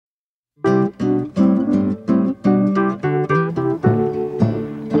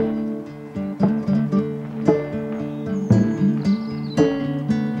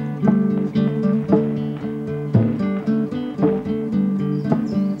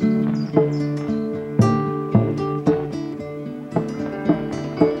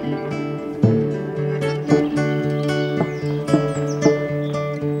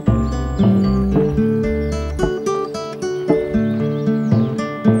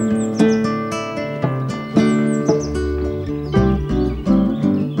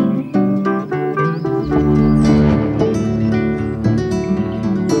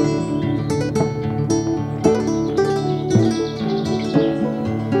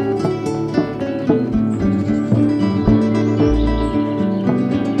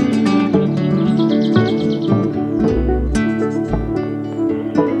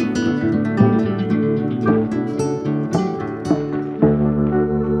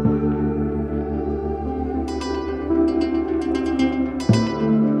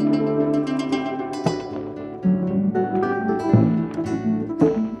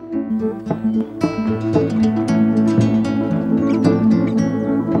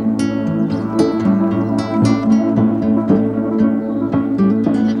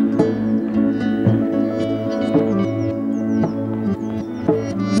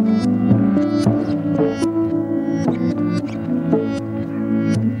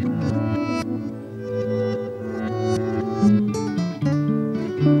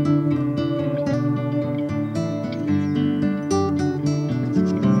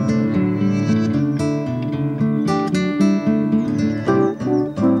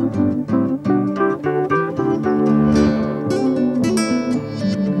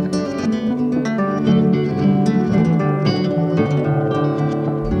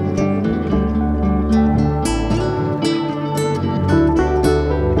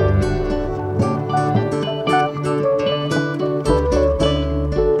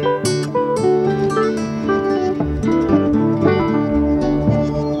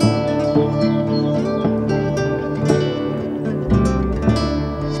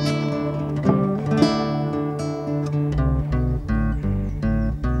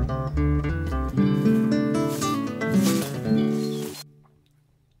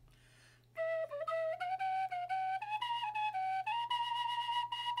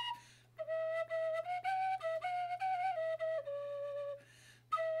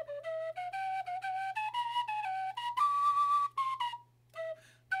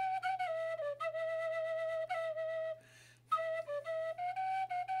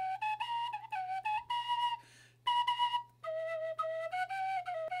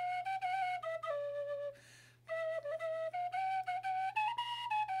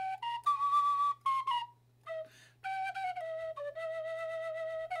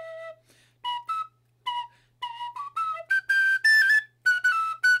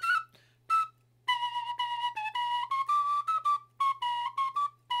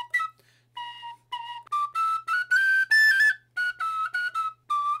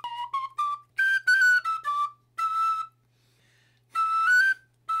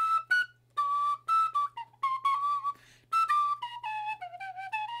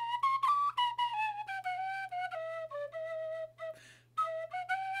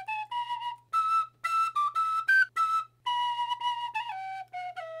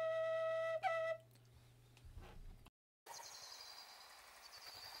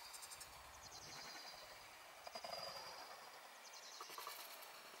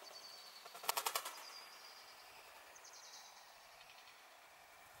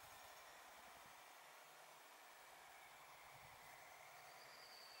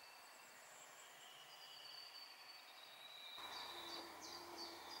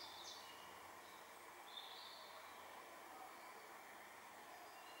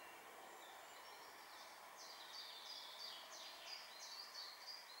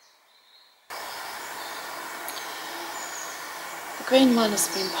Green Man has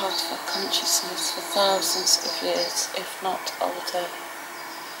been part of our consciousness for thousands of years, if not older.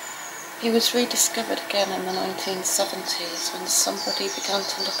 He was rediscovered again in the 1970s when somebody began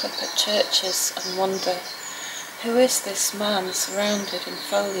to look up at churches and wonder, who is this man surrounded in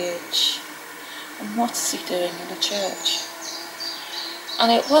foliage? And what is he doing in a church?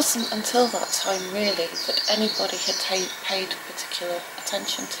 And it wasn't until that time really that anybody had paid particular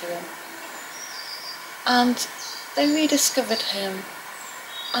attention to him. And they rediscovered him,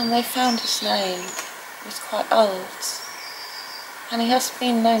 and they found his name was quite old, and he has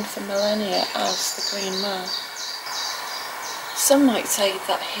been known for millennia as the Green Man. Some might say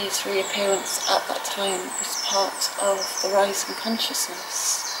that his reappearance at that time was part of the rising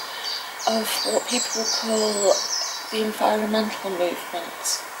consciousness of what people will call the environmental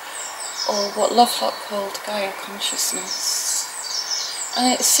movement, or what Lovelock called Gaia consciousness.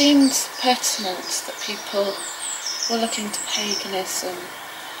 And it seemed pertinent that people were looking to paganism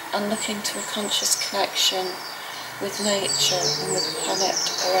and looking to a conscious connection with nature and with the planet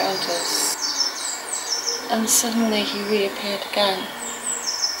around us. And suddenly he reappeared again,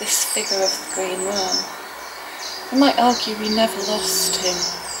 this figure of the Green Man. You might argue we never lost him.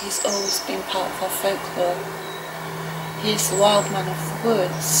 He's always been part of our folklore. He is the wild man of the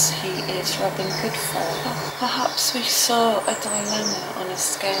woods. He is Robin Goodfellow. Perhaps we saw a dilemma on a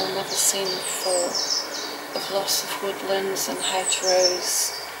scale never seen before, of loss of woodlands and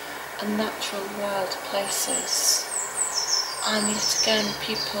hedgerows and natural wild places. And yet again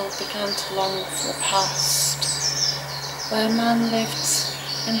people began to long for a past where man lived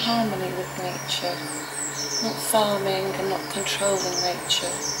in harmony with nature, not farming and not controlling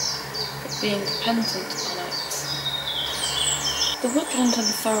nature, but being dependent on it. The woodland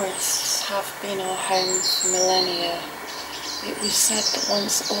and forests have been our home for millennia. It was said that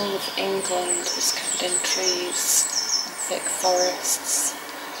once all of England was covered in trees and thick forests,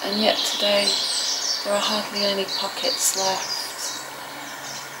 and yet today there are hardly any pockets left.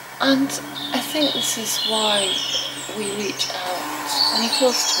 And I think this is why we reach out and he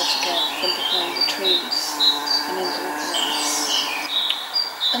calls to us again from behind the trees and in the woodlands.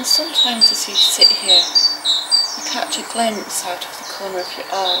 And sometimes as you sit here, you catch a glimpse out of the corner of your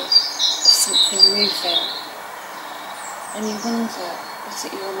eye of something moving. And you wonder, was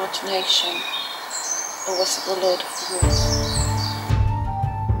it your imagination, or was it the Lord of the Woods?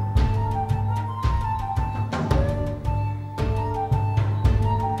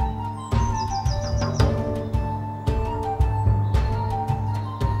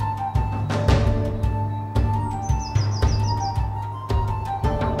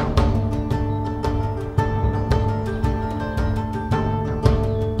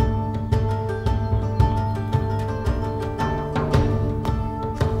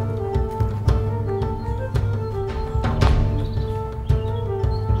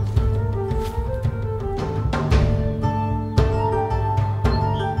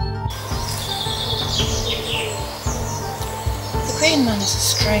 The Green Man is a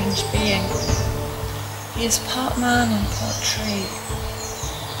strange being. He is part man and part tree.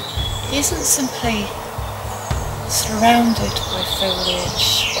 He isn't simply surrounded by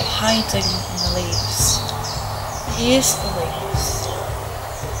foliage or hiding in the leaves. He is the leaves.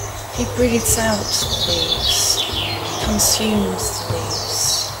 He breathes out the leaves. He consumes the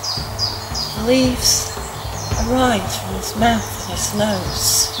leaves. The leaves arise from his mouth and his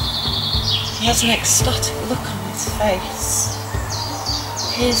nose. He has an ecstatic look on his face.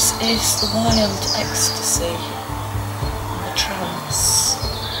 His is the wild ecstasy and the trance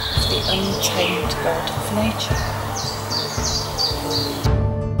of the untamed god of nature.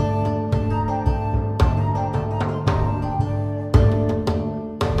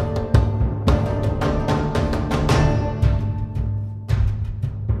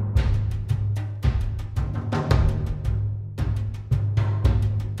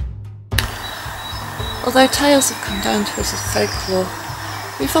 Although tales have come down to us as folklore,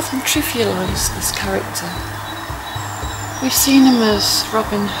 we've often trivialised this character. We've seen him as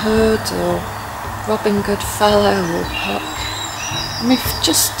Robin Hood or Robin Goodfellow or Puck, and we've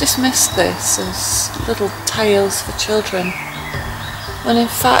just dismissed this as little tales for children, when in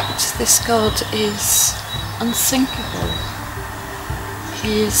fact this god is unthinkable.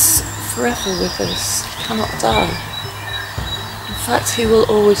 He is forever with us, he cannot die. In fact, he will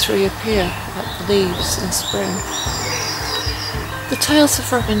always reappear like the leaves in spring. The tales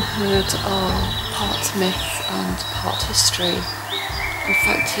of Robin Hood are part myth and part history. In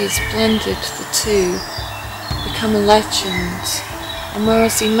fact, he's blended the two, become a legend, and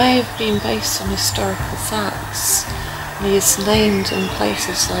whereas he may have been based on historical facts, and he is named in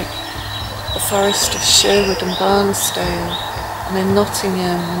places like the forest of Sherwood and Barnsdale, and in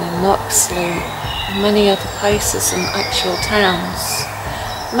Nottingham and in Loxley and many other places and actual towns.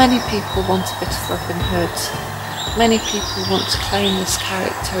 Many people want a bit of Robin Hood. Many people want to claim this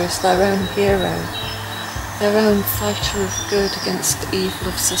character as their own hero, their own fighter of good against the evil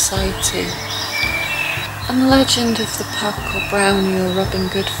of society. And the legend of the Puck or Brownie or Robin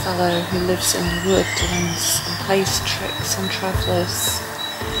Goodfellow who lives in the woodlands and plays tricks on travellers.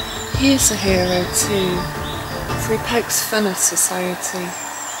 He is a hero too, for he pokes fun at society,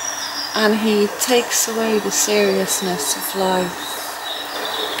 and he takes away the seriousness of life.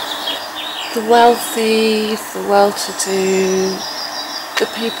 The wealthy, the well-to-do, the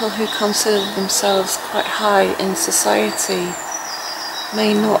people who consider themselves quite high in society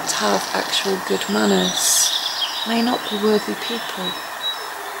may not have actual good manners, may not be worthy people,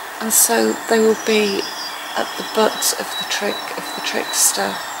 and so they will be at the butt of the trick of the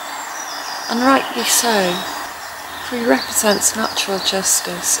trickster. And rightly so, for he represents natural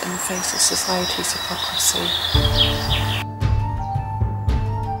justice in the face of society's hypocrisy.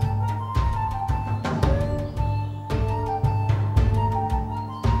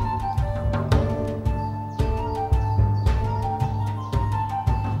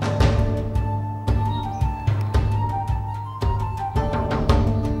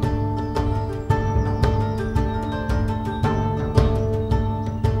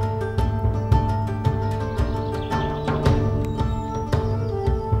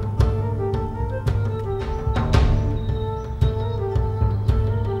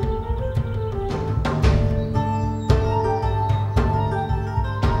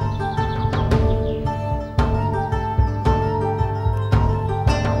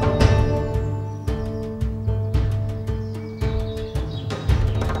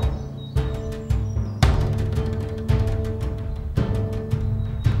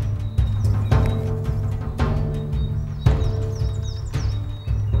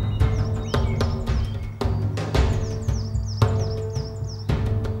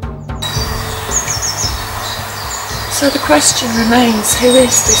 So the question remains, who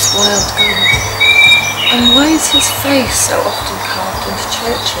is this wild god? And why is his face so often carved into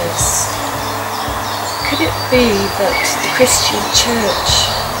churches? Could it be that the Christian church,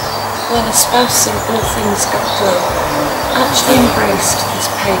 while espousing all things godly, actually embraced this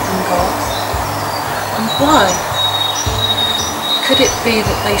pagan god? And why? Could it be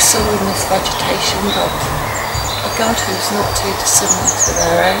that they saw in this vegetation god a god who is not too dissimilar to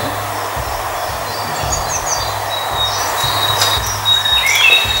their own?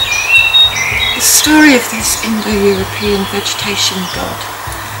 The story of this Indo-European vegetation god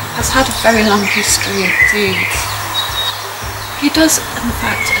has had a very long history indeed. He does in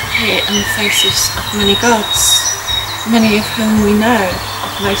fact appear in the faces of many gods, many of whom we know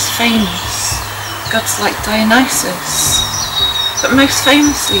are most famous, gods like Dionysus, but most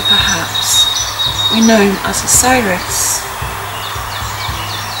famously perhaps we know him as Osiris.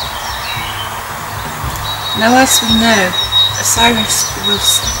 Now, as we know, Osiris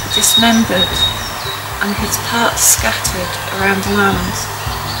was dismembered and his parts scattered around the land,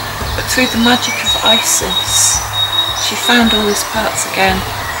 but through the magic of Isis she found all his parts again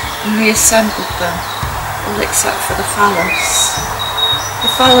and reassembled them, all except for the phallus.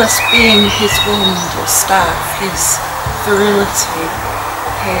 The phallus being his wand or staff, his virility,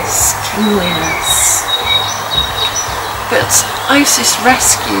 his kingliness. But Isis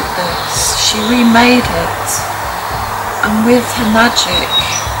rescued this, she remade it, and with her magic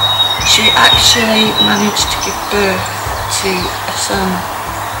she actually managed to give birth to a son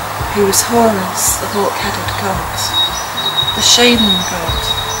who was Horus, the hawk-headed god, the shaman god.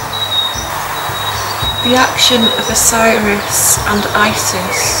 The action of Osiris and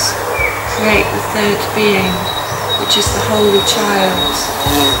Isis create the third being, which is the Holy Child.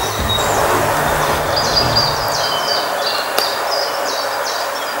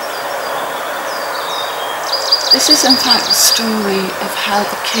 This is in fact the story of how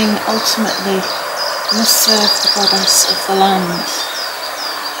the king ultimately must serve the goddess of the land.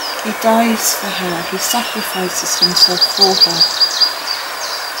 He dies for her, he sacrifices himself for her.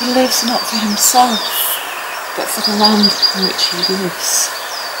 He lives not for himself, but for the land upon which he lives,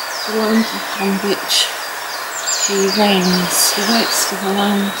 the land upon which he reigns. He works for the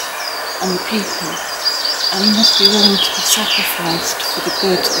land and the people, and he must be willing to be sacrificed for the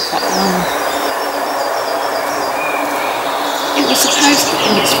good of that land. It was supposed that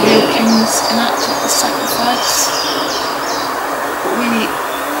once real kings enacted the sacrifice, but we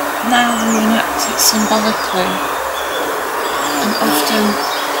now reenact it symbolically, and often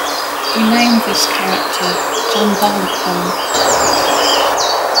we name this character John Barleycorn.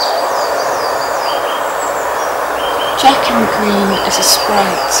 Jack king green is a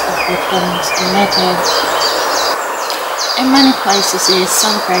sprite of woodland and meadow. In many places he is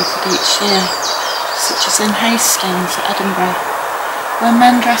celebrated each year, such as in Hastings, Edinburgh, where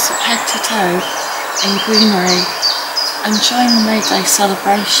men dress up head to toe in greenery and join the May Day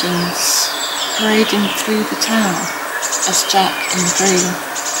celebrations, parading through the town as Jack in Green.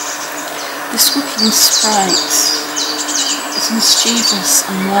 This woodland sprite is mischievous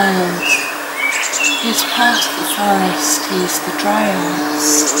and wild. He is part of the forest, he is the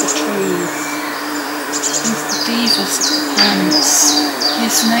dryads, the trees, he is the divas of the plants, he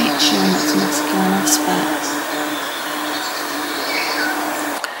is nature in its masculine aspect.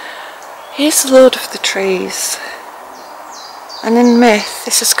 He is the lord of the trees, and in myth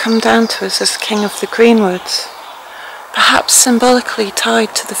this has come down to us as king of the greenwood, perhaps symbolically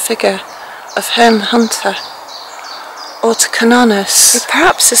tied to the figure of Herne the Hunter, or to Canonus, who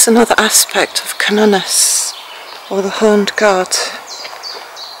perhaps is another aspect of Canonus, or the horned god,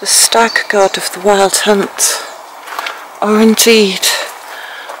 the stag god of the wild hunt, or indeed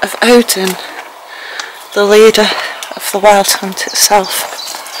of Odin, the leader of the wild hunt itself.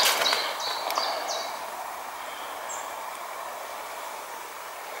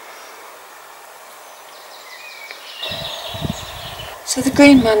 So the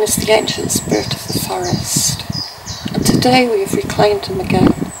Green Man is the ancient spirit of the forest, and today we have reclaimed him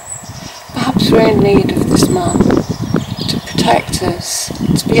again. Perhaps we're in need of this man to protect us,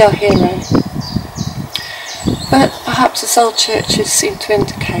 to be our hero. But perhaps, as old churches seem to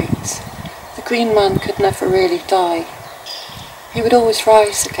indicate, the Green Man could never really die. He would always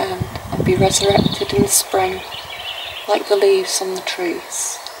rise again and be resurrected in the spring, like the leaves on the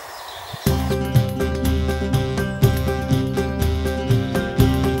trees.